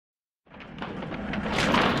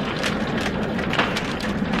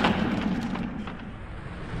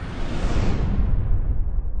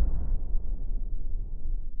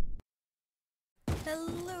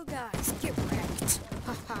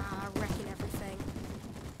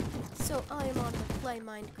So I am on the Play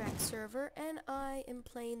Mindcrack server, and I am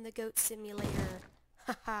playing the Goat Simulator.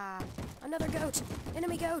 Haha! Another goat!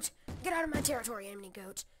 Enemy goat! Get out of my territory, enemy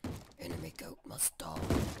goat! Enemy goat must die.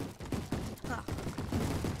 Ha!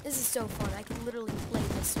 This is so fun. I could literally play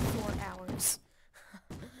this for hours.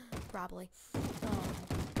 Probably.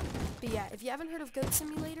 But yeah, if you haven't heard of Goat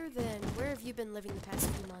Simulator, then where have you been living the past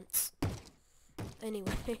few months?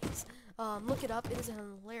 Anyways, look it up. It is a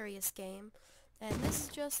hilarious game. And this is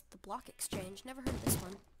just the block exchange. Never heard of this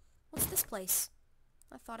one. What's this place?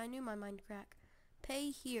 I thought I knew my mindcrack. Pay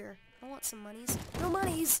here. I want some monies. No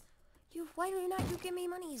monies! Why do not you give me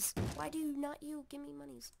monies? Why do not you give me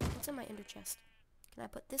monies? What's in my ender chest? Can I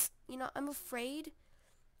put this? You know, I'm afraid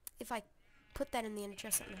if I put that in the ender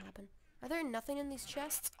chest, something will happen. Are there nothing in these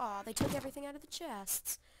chests? Aw, they took everything out of the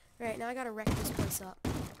chests. Alright, now I gotta wreck this place up.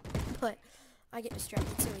 But I get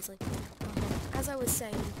distracted so easily. As I was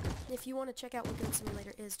saying, if you want to check out what Goat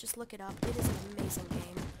Simulator is, just look it up. It is an amazing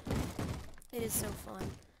game. It is so fun.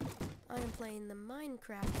 I am playing the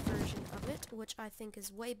Minecraft version of it, which I think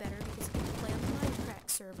is way better because you can play on the Minecraft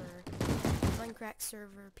server. Minecraft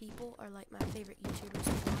server people are like my favorite YouTubers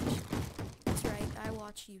to watch. That's right, I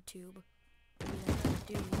watch YouTube. I mean, I never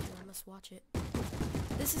do YouTube, I must watch it.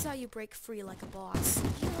 This is how you break free like a boss.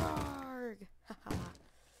 Yarg! Haha.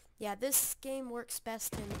 Yeah, this game works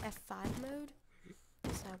best in F5 mode.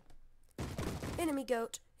 So, enemy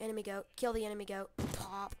goat, kill the enemy goat,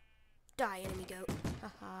 pop, die enemy goat,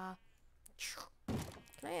 haha.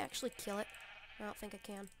 Can I actually kill it? I don't think I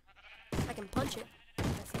can. I can punch it, I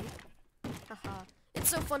think. Haha. It's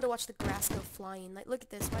so fun to watch the grass go flying. Like, look at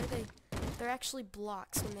this, why do they're actually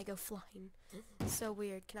blocks when they go flying. So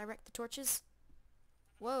weird. Can I wreck the torches?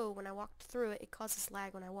 Whoa, when I walked through it, it causes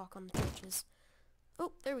lag when I walk on the torches.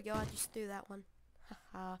 Oh, there we go, I just threw that one.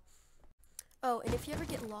 Haha. Oh, and if you ever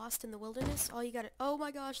get lost in the wilderness, all you gotta... Oh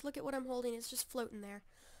my gosh, look at what I'm holding. It's just floating there.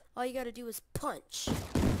 All you gotta do is punch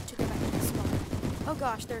to go back to the spot. Oh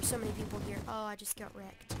gosh, there are so many people here. Oh, I just got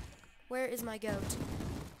wrecked. Where is my goat?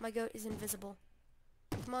 My goat is invisible.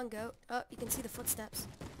 Come on, goat. Oh, you can see the footsteps.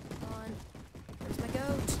 Come on. Where's my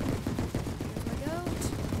goat? Where's my goat?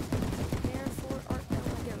 Therefore art thou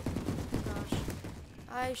my goat. Oh gosh.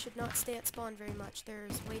 I should not stay at spawn very much.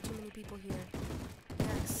 There's way too many people here.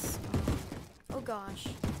 Yes. Oh gosh.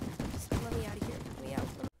 Let me out of here. Let me out.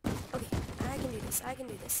 Okay, I can do this. I can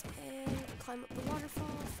do this. And climb up the waterfall.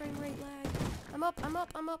 Frame rate lag. I'm up, and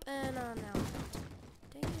now I'm out.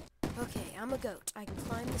 Dang it. Okay, I'm a goat. I can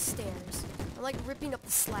climb the stairs. I'm like ripping up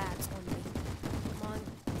the slabs on me. Come on.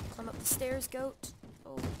 Climb up the stairs, goat.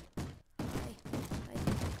 Oh. Hi.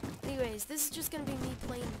 Anyways, this is just gonna be me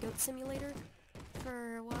playing Goat Simulator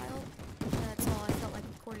for a while. That's all I felt like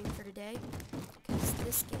recording for today. Because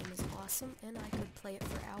this game is awesome, and I could play it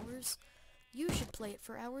for hours. You should play it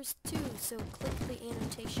for hours too, so click the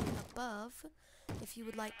annotation above if you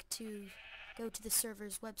would like to go to the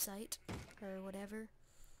server's website, or whatever.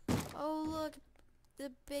 Oh look,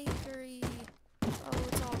 the bakery. Oh,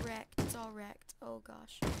 it's all wrecked, Oh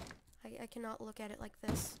gosh. I cannot look at it like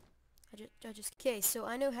this. Okay, so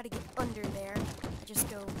I know how to get under there. I just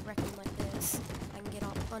go wrecking like this. I can get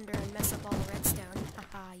all under and mess up all the redstone.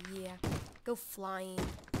 Haha, yeah. Go flying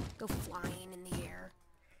in the air.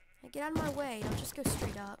 Get out of my way, don't just go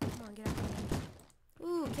straight up. Come on, get out of my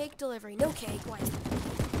way. Ooh, cake delivery. No cake, why is there no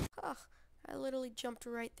cake? Ugh, I literally jumped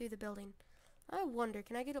right through the building. I wonder,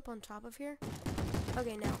 can I get up on top of here?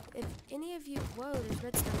 Okay, now, if any of you... Whoa, there's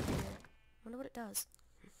redstone over here. Wonder what it does.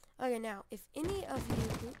 Okay, now, if any of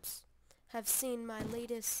you... Oops. Have seen my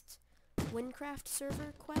latest Winecraft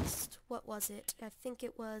server quest. What was it? I think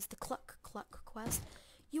it was the Cluck quest.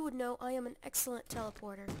 You would know I am an excellent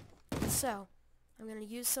teleporter. So, I'm going to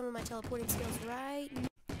use some of my teleporting skills right now.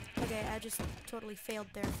 Okay, I just totally failed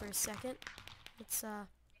there for a second. Let's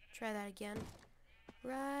try that again.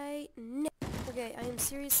 Right now. Okay, I am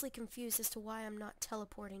seriously confused as to why I'm not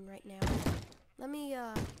teleporting right now. Let me,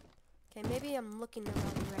 okay, maybe I'm looking the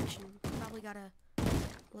wrong direction. Probably gotta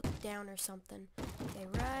look down or something. Okay,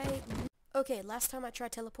 right. Okay, last time I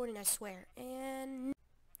tried teleporting, I swear. And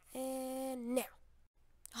now.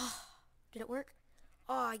 Did it work?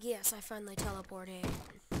 Oh, yes, I finally teleported.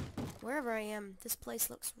 Wherever I am, this place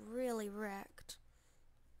looks really wrecked.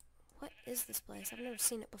 What is this place? I've never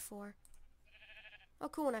seen it before. Oh,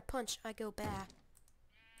 cool, when I punch, I go back.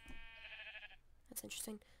 That's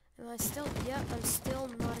interesting. Am I still... Yep, I'm still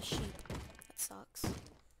not a sheep. That sucks.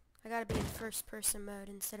 I gotta be in first-person mode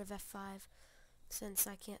instead of F5, since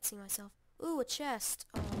I can't see myself. Ooh, a chest!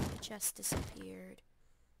 Oh, the chest disappeared.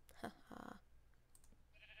 Haha.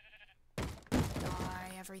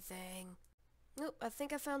 Die, everything. Nope, I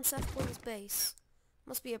think I found Seth Boyle's base.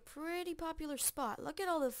 Must be a pretty popular spot. Look at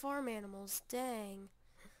all the farm animals. Dang.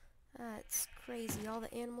 That's crazy. All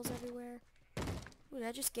the animals everywhere. Ooh, did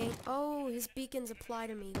I just gain? Oh, his beacons apply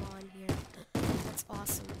to me while I'm here. That's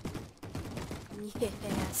awesome.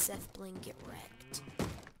 Yeah, Seth Bling, get wrecked.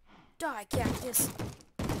 Die, cactus!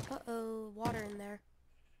 Uh-oh, water in there.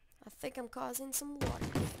 I think I'm causing some water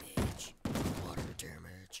damage. Water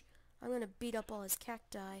damage. I'm gonna beat up all his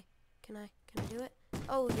cacti. Can I do it?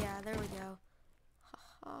 Oh yeah, there we go.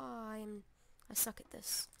 Haha, I suck at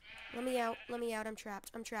this. Let me out, I'm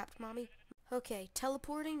trapped, mommy. Okay,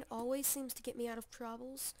 teleporting always seems to get me out of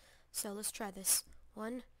troubles, so let's try this.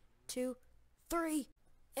 1, 2, 3!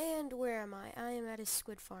 And where am I? I am at his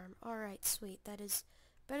squid farm. Alright, sweet, that is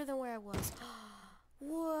better than where I was.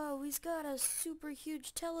 Whoa, he's got a super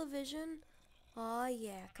huge television. Aw,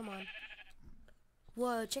 yeah, come on.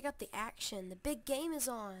 Whoa, check out the action. The big game is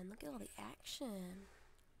on. Look at all the action.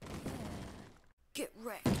 Yeah. Get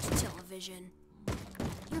wrecked, television.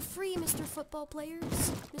 You're free, Mr. Football Players.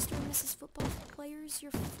 Mr. and Mrs. Football Players,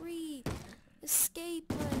 you're free.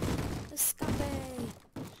 Escape. Escape.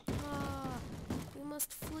 Ah, you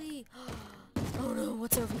must flee. Oh no,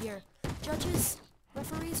 what's over here? Judges?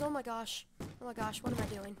 Referees? Oh my gosh. Oh my gosh, what am I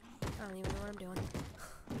doing? I don't even know what I'm doing.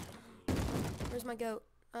 Where's my goat?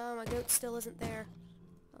 Oh, my goat still isn't there.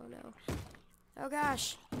 Oh no. Oh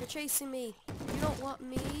gosh, you're chasing me. You don't want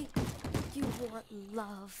me. You want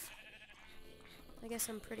love. I guess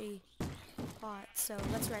I'm pretty hot, so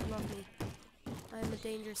that's right, love me. I'm a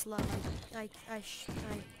dangerous love. I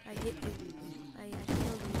hit you. I kill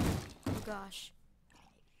you. Oh gosh.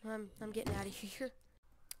 I'm getting out of here.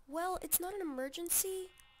 Well, it's not an emergency,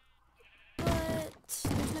 but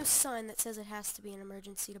there's no sign that says it has to be an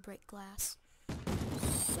emergency to break glass.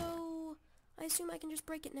 So, I assume I can just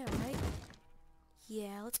break it now, right?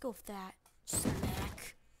 Yeah, let's go with that.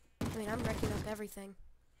 Smack. I mean, I'm wrecking up everything.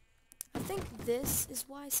 I think this is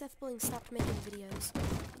why Seth Bling stopped making videos.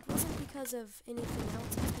 It wasn't because of anything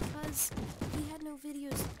else, it's because he had no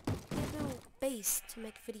videos, he had no base to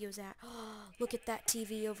make videos at. Look at that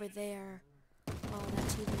TV over there. Oh, that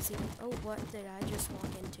TV's even... Oh, what did I just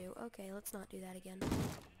walk into? Okay, let's not do that again.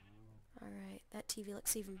 Alright, that TV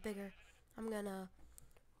looks even bigger. I'm gonna...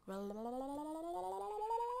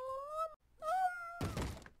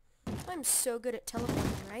 I'm so good at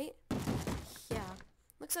teleporting, right? Yeah.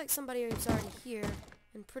 Looks like somebody who's already here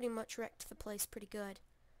and pretty much wrecked the place pretty good.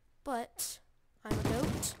 But I'm a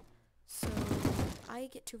goat, so I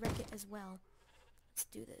get to wreck it as well. Let's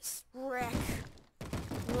do this. Wreck!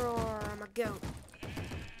 Roar, I'm a goat.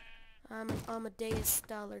 I'm an Amadeus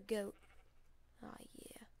dollar goat. Aw,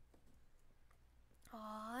 yeah.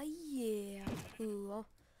 Aw, yeah. Ooh.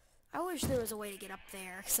 I wish there was a way to get up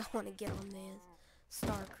there, because I want to get on the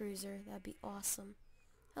Star Cruiser. That'd be awesome.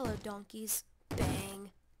 Hello, donkeys.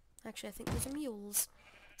 Bang. Actually, I think those are mules.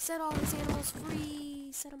 Set all these animals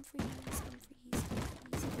free. Set them free. Set them free. Set them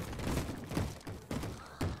free.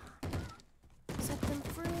 Set them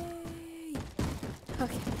free.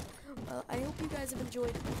 Okay. Well, I hope you guys have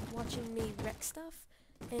enjoyed watching me wreck stuff.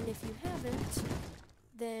 And if you haven't,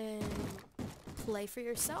 then play for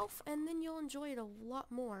yourself, and then you'll enjoy it a lot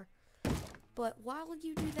more. But while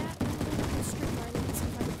you do that, I'm going to go strip mining and see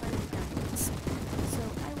if I can find any diamonds. So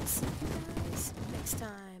I will see you guys next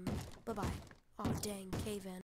time. Bye-bye. Aw, dang, cave in.